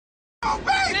Oh,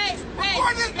 babe!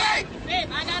 Babe,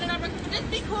 I got it on record. Just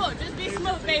be cool. Just be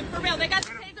smooth, babe. For real. They got the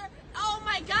taser. Oh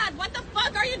my God. What the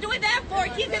fuck are you doing that for?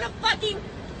 He's in a fucking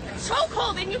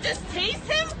chokehold and you just tased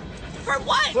him? For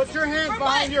what? Put your hands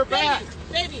behind your back.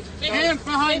 Baby. Hands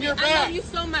behind your back. I love you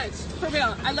so much. For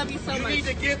real. I love you so much. You need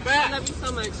to get back. I love you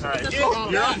so much. All right. It's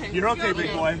okay. You're okay,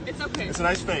 big boy. It's okay. It's a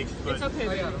nice fake. But It's okay,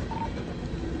 baby.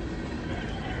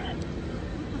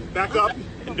 back up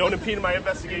and don't impede my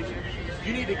investigation.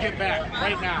 You need to get back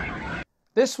right now.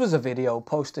 This was a video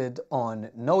posted on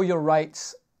Know Your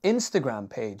Rights Instagram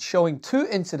page showing 2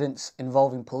 incidents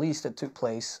involving police that took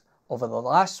place over the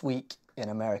last week in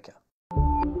America.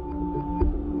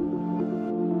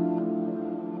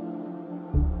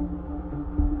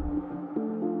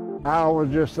 I was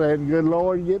just saying, good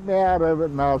Lord, get me out of it,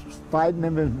 and I was fighting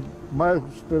him as much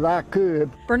as I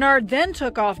could. Bernard then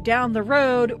took off down the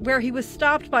road where he was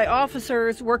stopped by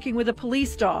officers working with a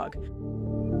police dog.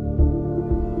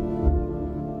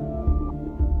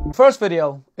 First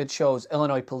video, it shows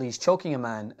Illinois police choking a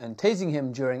man and tasing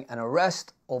him during an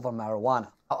arrest over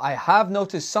marijuana. I have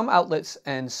noticed some outlets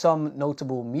and some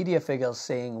notable media figures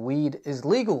saying weed is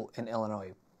legal in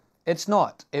Illinois. It's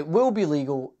not. It will be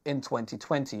legal in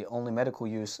 2020. Only medical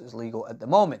use is legal at the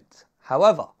moment.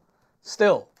 However,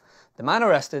 still, the man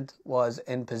arrested was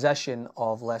in possession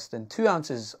of less than 2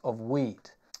 ounces of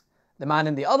weed. The man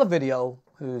in the other video,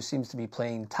 who seems to be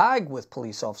playing tag with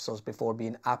police officers before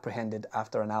being apprehended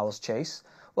after an hour's chase,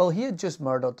 well, he had just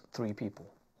murdered 3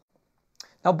 people.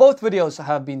 Now, both videos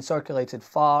have been circulated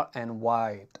far and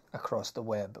wide across the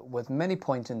web, with many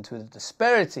pointing to the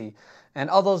disparity and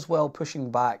others, well,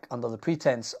 pushing back under the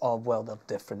pretense of, well, their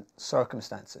different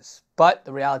circumstances. But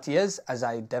the reality is, as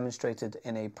I demonstrated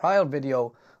in a prior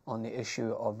video on the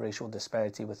issue of racial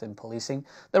disparity within policing,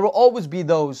 there will always be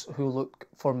those who look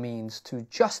for means to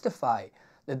justify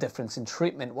the difference in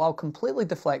treatment while completely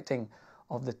deflecting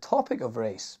of the topic of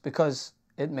race because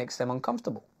it makes them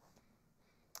uncomfortable.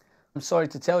 I'm sorry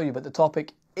to tell you, but the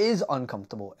topic is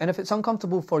uncomfortable. And if it's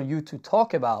uncomfortable for you to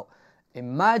talk about,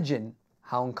 imagine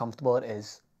how uncomfortable it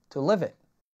is to live it.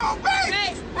 Oh, babe!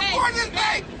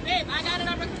 Babe, I got it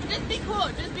on record. Just be cool.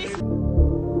 Just be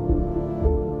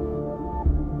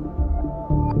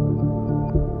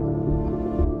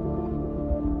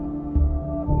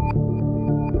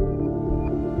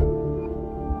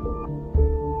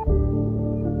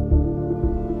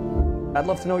I'd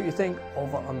love to know what you think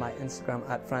over on my Instagram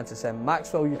at Rasicm.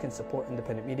 Maxwell, you can support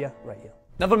independent media right here.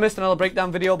 Never missed another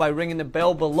breakdown video by ringing the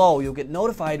bell below. You'll get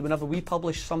notified whenever we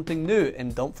publish something new.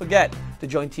 And don't forget to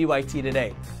join TYT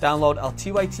today. Download our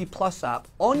TYT Plus app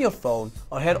on your phone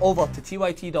or head over to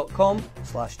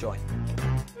tyt.com/join.